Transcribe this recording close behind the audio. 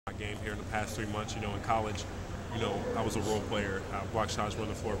my game here in the past 3 months. In college, I was a role player, block shots, run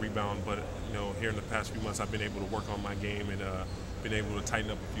the floor, rebound. But here in the past few months, I've been able to work on my game and been able to tighten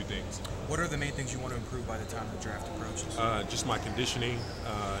up a few things. What are the main things you want to improve by the time the draft approaches? Just my conditioning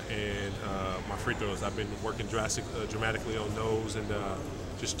and my free throws. I've been working dramatically on those and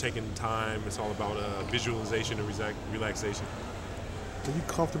just taking time. It's all about visualization and relaxation. Are you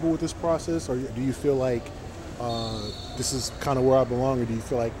comfortable with this process, or do you feel like this is kind of where I belong, or do you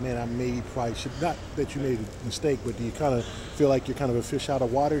feel like, man, I probably should not, that you made a mistake, but do you kind of feel like you're kind of a fish out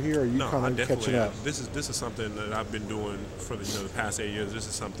of water here, or are you kind of catching up? This is something that I've been doing for the past 8 years. This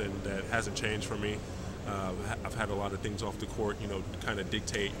is something that hasn't changed for me. I've had a lot of things off the court, kind of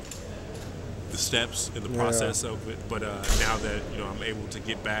dictate the steps in the process of it. But now that I'm able to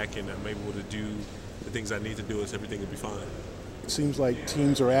get back and I'm able to do the things I need to do, everything will be fine. It seems like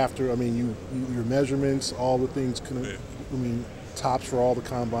teams are after. I mean, your measurements, all the things. Tops for all the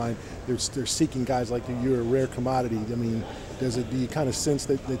combine. They're seeking guys like you. You're a rare commodity. I mean, do you kind of sense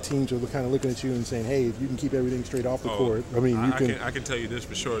that the teams are kind of looking at you and saying, "Hey, if you can keep everything straight off the court, I mean, I can tell you this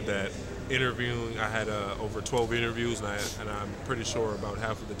for sure that interviewing, I had over 12 interviews, and I'm pretty sure about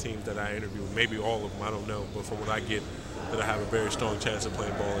half of the teams that I interviewed, maybe all of them, I don't know, but from what I get, that I have a very strong chance of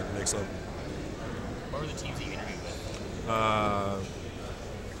playing ball at the next level. What were the teams that you interviewed with?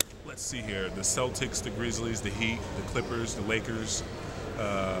 Let's see here: the Celtics, the Grizzlies, the Heat, the Clippers, the Lakers,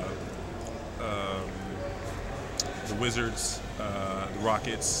 the Wizards, the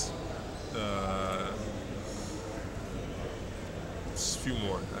Rockets. A few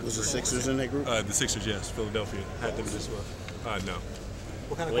more. Was the Sixers in that group? The Sixers, yes. Philadelphia had them as well. No.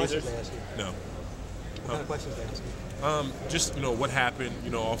 What kind of questions they ask you? No. What kind of questions they ask you? Just what happened,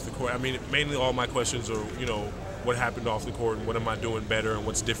 off the court. I mean, mainly all my questions are, what happened off the court and what am I doing better and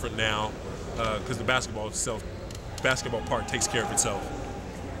what's different now, because the basketball part takes care of itself.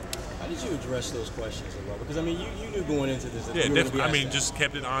 How did you address those questions, Robert? Because I mean, you knew going into this that yeah, definitely. I mean, just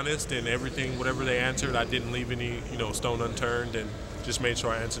kept it honest and everything, whatever they answered, I didn't leave any, stone unturned, and just made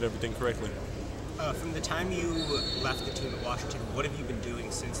sure I answered everything correctly. From the time you left the team at Washington, what have you been doing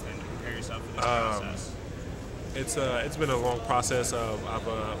since then to prepare yourself for this process? It's been a long process.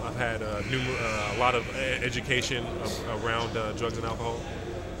 I've had a lot of education around drugs and alcohol.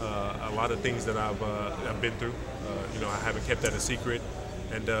 A lot of things that I've been through. I haven't kept that a secret,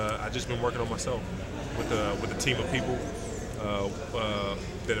 and I've just been working on myself with a team of people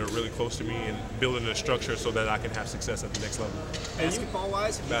that are really close to me and building a structure so that I can have success at the next level.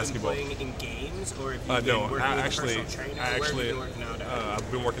 Basketball-wise, have you been playing in games, or have you been working with a personal trainer? Where have you been working out at?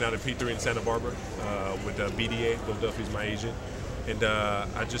 I've been working out at P3 in Santa Barbara with BDA. Philadelphia's my agent, and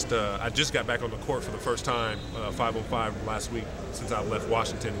I just got back on the court for the first time 5-on-5 last week since I left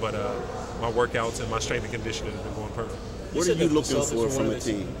Washington. But my workouts and my strength and conditioning have been going perfect. What are you looking for from a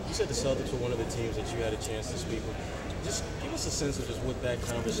team? You said the Celtics were one of the teams that you had a chance to speak with. Just give us a sense of just what that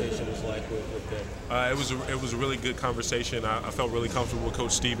conversation was like with them. It was a really good conversation. I felt really comfortable with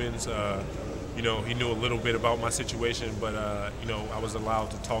Coach Stevens. He knew a little bit about my situation, but I was allowed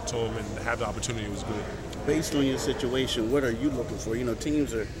to talk to him and have the opportunity. It was good. Based on your situation, what are you looking for?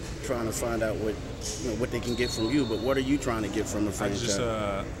 Teams are trying to find out what they can get from you, but what are you trying to get from the franchise?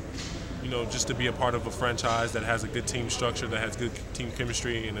 Just to be a part of a franchise that has a good team structure, that has good team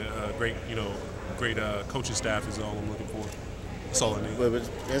chemistry, and a great coaching staff is all I'm looking for. That's all I need. But it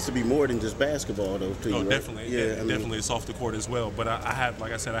has to be more than just basketball, though, too. Oh, right? definitely. Yeah, definitely. It's off the court as well. But I have,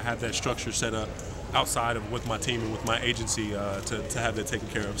 like I said, I have that structure set up outside of with my team and with my agency to have that taken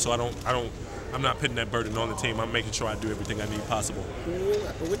care of. So I'm not putting that burden on the team. I'm making sure I do everything I need possible.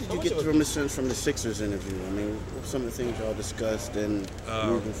 What did you get from the sense from the Sixers interview? I mean, some of the things y'all discussed and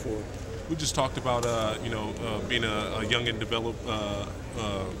moving forward. We just talked about being a young and developed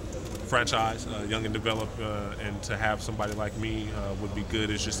franchise, young and developed, and to have somebody like me would be good.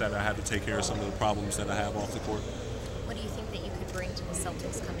 It's just that I have to take care of some of the problems that I have off the court. What do you think that you could bring to the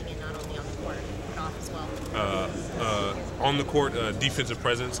Celtics coming in, not only on the court, but off as well? On the court, defensive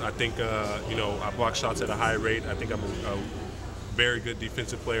presence. I think I block shots at a high rate. I think I'm a very good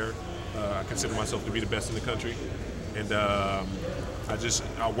defensive player. I consider myself to be the best in the country, and I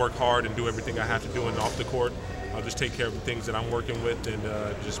work hard and do everything I have to do. And off the court, I'll just take care of the things that I'm working with and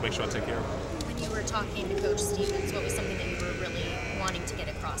just make sure I take care of them. When you were talking to Coach Stevens, what was something that you were really wanting to get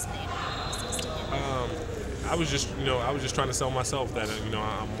across in the interview process to him? I was just trying to sell myself that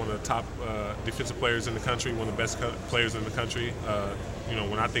I'm one of the top defensive players in the country, one of the best players in the country.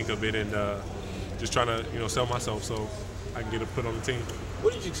 When I think of it, and just trying to sell myself so I can get a put on the team.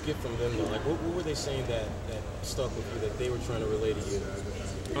 What did you get from them though? Like, what were they saying that stuck with you that they were trying to relay to you?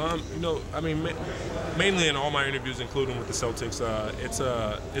 I mean, mainly in all my interviews, including with the Celtics, it's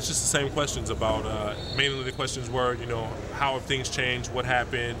just the same questions about. Mainly the questions were, how have things changed, what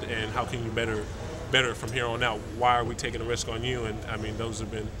happened, and how can you better from here on out? Why are we taking a risk on you? And I mean, those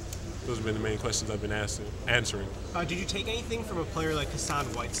have been the main questions I've been answering. Did you take anything from a player like Hassan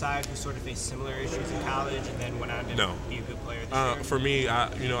Whiteside, who sort of faced similar issues in college and then went on to be a good player this year? For me,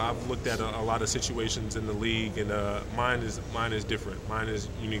 I've looked at a lot of situations in the league, and mine is different. Mine is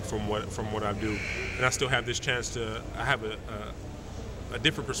unique from what I do, and I still have this chance to. I have a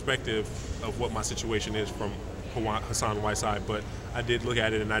different perspective of what my situation is from Hassan Whiteside, but I did look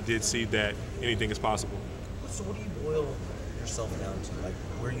at it and I did see that anything is possible. So what do you boil yourself down to? Like,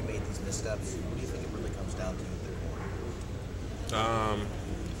 where you made these missteps? What do you think it really comes down to?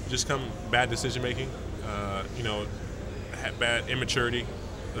 Just bad decision making. Had bad immaturity.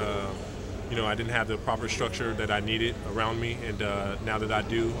 I didn't have the proper structure that I needed around me, and now that I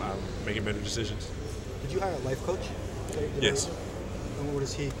do, I'm making better decisions. Did you hire a life coach? Yes. And what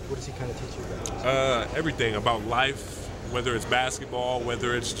does he kind of teach you about? Everything about life, whether it's basketball,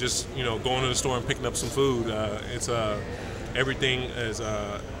 whether it's just going to the store and picking up some food. Everything is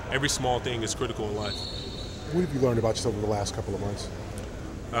every small thing is critical in life. What have you learned about yourself over the last couple of months?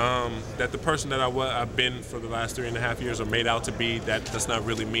 That the person that I've been for the last 3.5 years or made out to be, that's not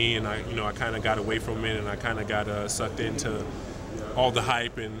really me, and I kind of got away from it, and I kind of got sucked into all the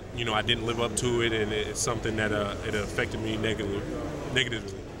hype, and I didn't live up to it, and it's something that it affected me negatively. Do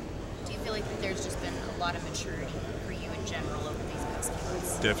you feel like that there's just been a lot of maturity for you in general over these past few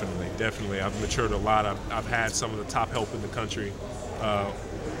months? Definitely. I've matured a lot. I've had some of the top help in the country.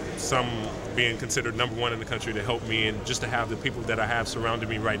 Some being considered #1 in the country to help me, and just to have the people that I have surrounding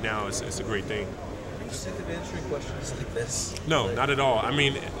me right now is a great thing. Are you sick of answering questions like this? No, not at all. I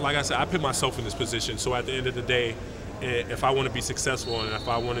mean, like I said, I put myself in this position, so at the end of the day, if I want to be successful and if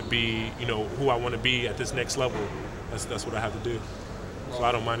I want to be, who I want to be at this next level, that's what I have to do. So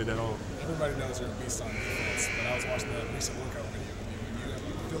I don't mind it at all. Everybody knows you're a beast on defense, but I was watching the recent workout video of you, and you have a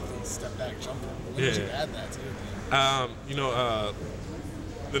filthy step back jumper. When did you add that to your game?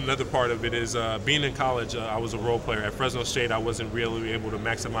 Another part of it is being in college, I was a role player. At Fresno State, I wasn't really able to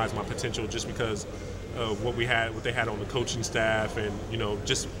maximize my potential just because of what they had on the coaching staff, and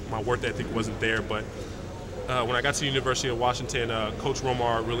just my work ethic wasn't there. But when I got to the University of Washington, Coach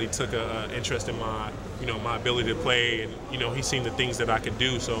Romar really took an interest in my ability to play, and he seen the things that I could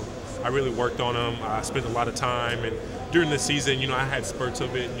do. So I really worked on them. I spent a lot of time, and during the season, I had spurts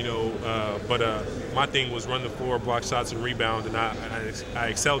of it, but my thing was run the floor, block shots, and rebound, and I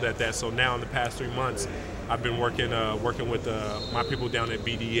excelled at that. So now in the past 3 months, I've been working with my people down at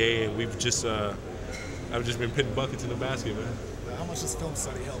BDA, and I've just been putting buckets in the basket, man. How much does film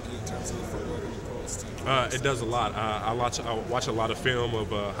study help you in terms of the footwork and the post? It does a lot. I watch a lot of film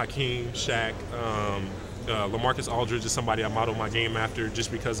of Hakeem, Shaq. LaMarcus Aldridge is somebody I model my game after just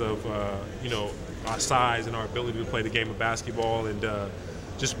because of our size and our ability to play the game of basketball, and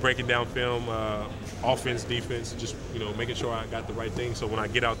just breaking down film, offense, defense, just making sure I got the right thing so when I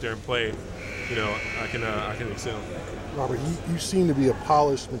get out there and play, I can excel. Robert, you seem to be a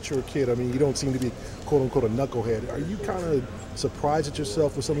polished, mature kid. I mean, you don't seem to be quote unquote a knucklehead. Are you kind of surprised at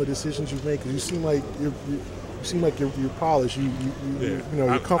yourself with some of the decisions you've made? Because you seem like you're polished.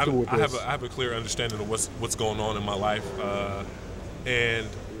 You're comfortable with this. I have a clear understanding of what's going on in my life, and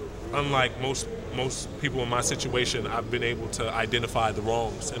unlike most people in my situation, I've been able to identify the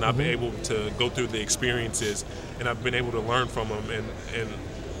wrongs, and I've been able to go through the experiences, and I've been able to learn from them. And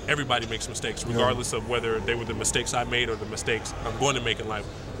everybody makes mistakes, regardless of whether they were the mistakes I made or the mistakes I'm going to make in life.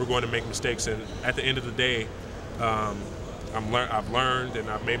 We're going to make mistakes, and at the end of the day, I've learned and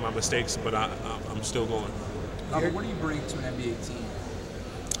I've made my mistakes, but I'm still going. Robert, what do you bring to an NBA team?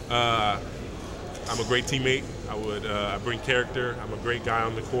 I'm a great teammate. I bring character. I'm a great guy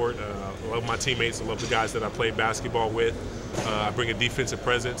on the court. I love my teammates. I love the guys that I play basketball with. I bring a defensive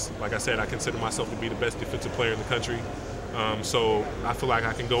presence. Like I said, I consider myself to be the best defensive player in the country. So I feel like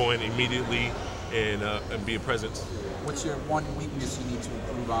I can go in immediately and be a presence. What's your one weakness you need to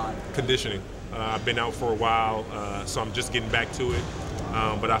improve on? Conditioning. I've been out for a while, so I'm just getting back to it.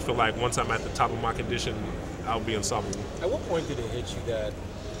 But I feel like once I'm at the top of my condition, I'll be unstoppable. At what point did it hit you that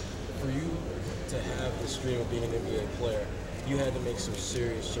for you to have this dream of being an NBA player, you had to make some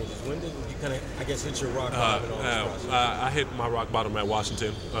serious changes? When did you kind of, I guess, hit your rock bottom in all this process? I hit my rock bottom at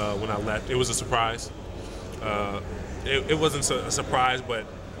Washington when I left. It was a surprise. It wasn't a surprise, but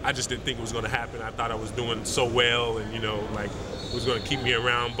I just didn't think it was going to happen. I thought I was doing so well, and it was going to keep me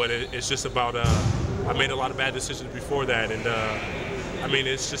around. But it's just about I made a lot of bad decisions before that, and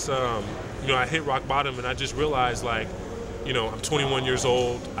it's just I hit rock bottom, and I just realized you know, I'm 21 years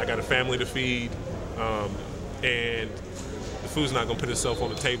old. I got a family to feed, and the food's not going to put itself on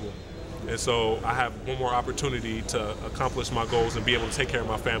the table. And so I have one more opportunity to accomplish my goals and be able to take care of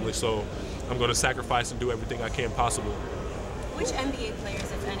my family. So I'm going to sacrifice and do everything I can possible. Which NBA players,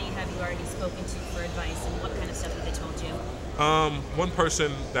 if any, have you already spoken to for advice, and what kind of stuff have they told you? One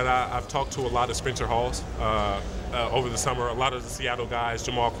person that I've talked to a lot is Spencer Hawes. Over the summer, a lot of the Seattle guys,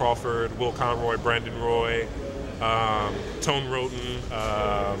 Jamal Crawford, Will Conroy, Brandon Roy, Tone Roten,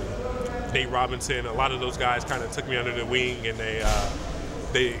 Nate Robinson, a lot of those guys kind of took me under the wing, and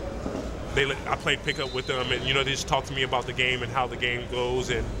I played pickup with them, and, you know, they just talked to me about the game and how the game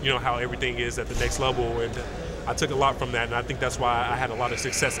goes, and, you know, how everything is at the next level. And I took a lot from that, and I think that's why I had a lot of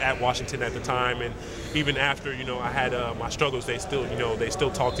success at Washington at the time. And even after, you know, I had my struggles, they still, you know, they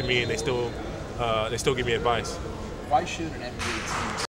still talk to me, and they still give me advice. Why should an NBA team